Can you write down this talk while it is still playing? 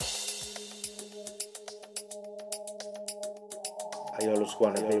I always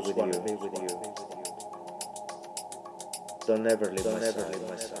wanna be with you. Don't ever leave my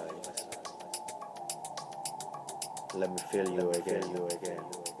side. Let me feel you again.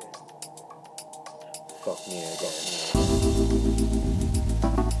 Fuck me again.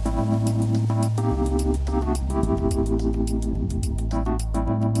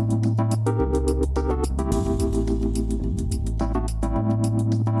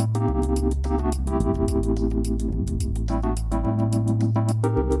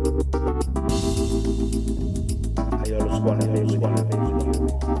 I always wanna be with you.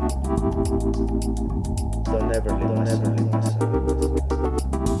 Don't ever leave my side.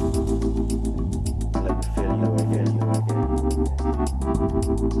 Let me feel you again.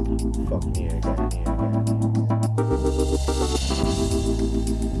 Fuck me again.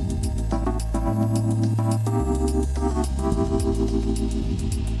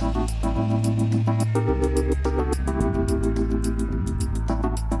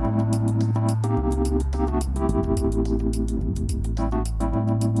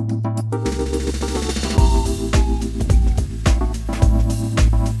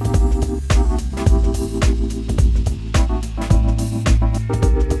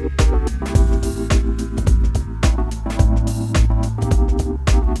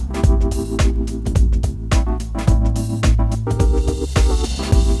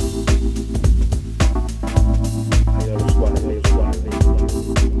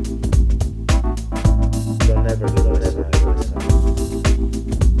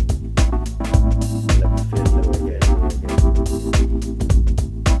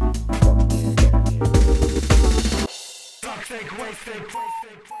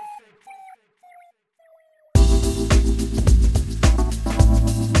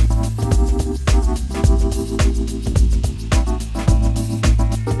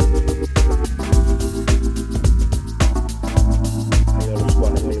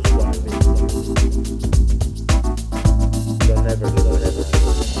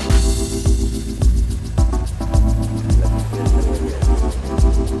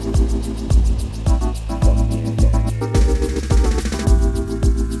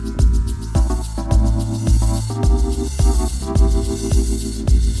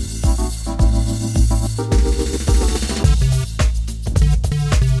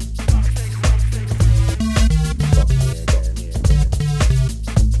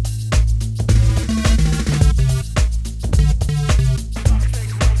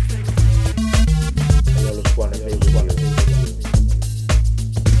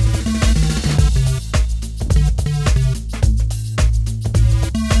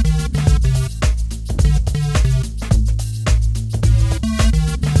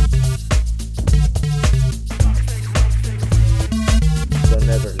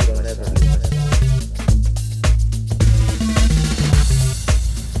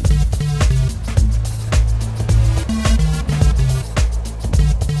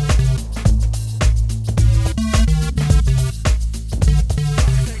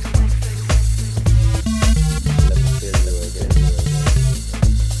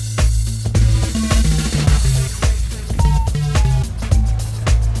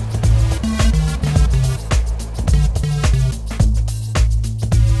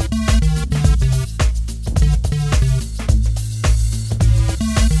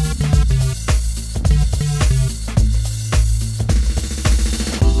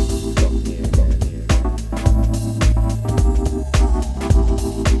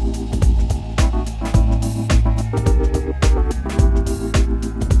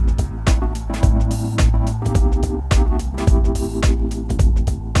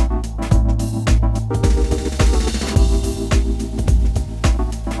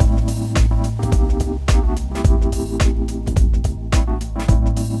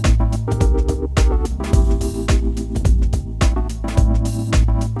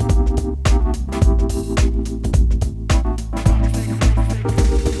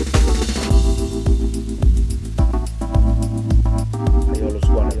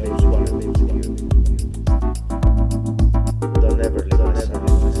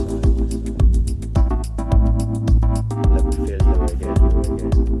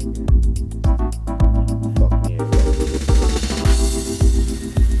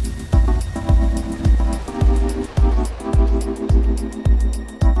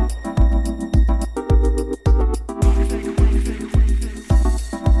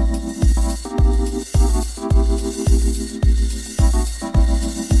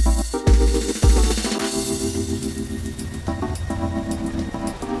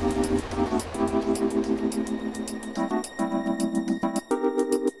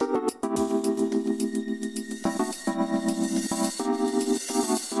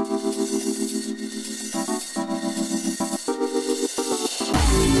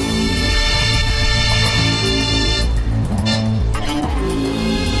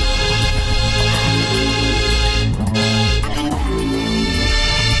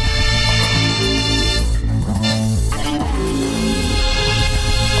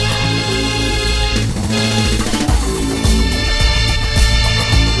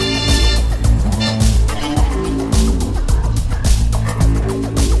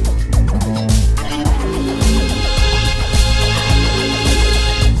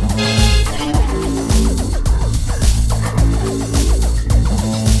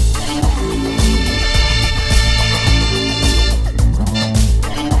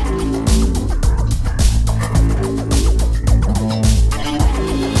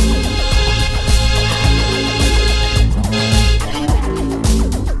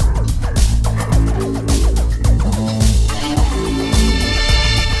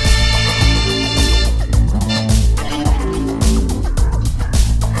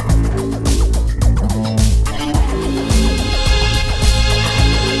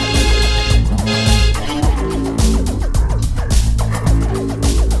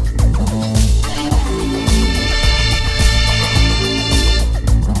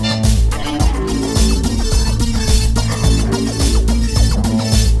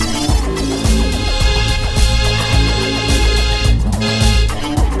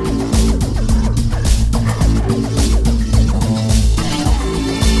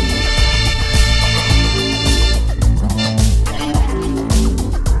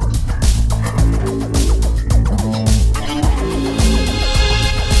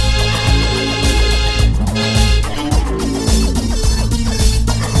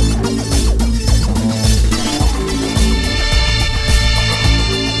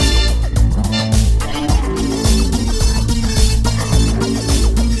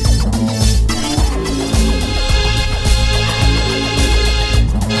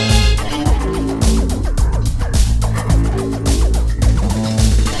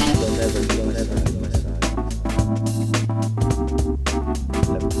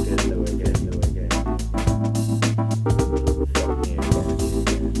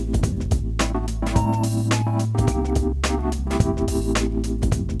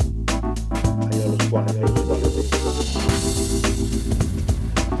 wanna be with you.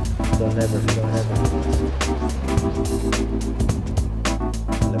 Don't ever leave my side.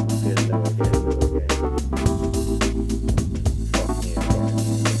 Let me feel you again. Fuck me again.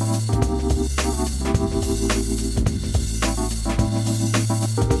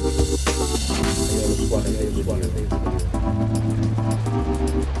 I always wanna be with you.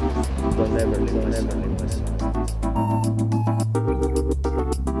 Don't ever leave my side.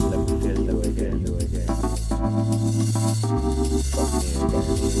 Let me feel you again. Fuck me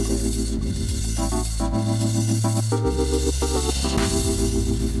again.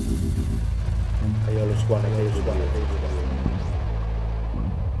 I always wanna be with you.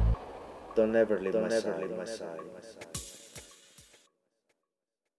 Don't ever leave my side.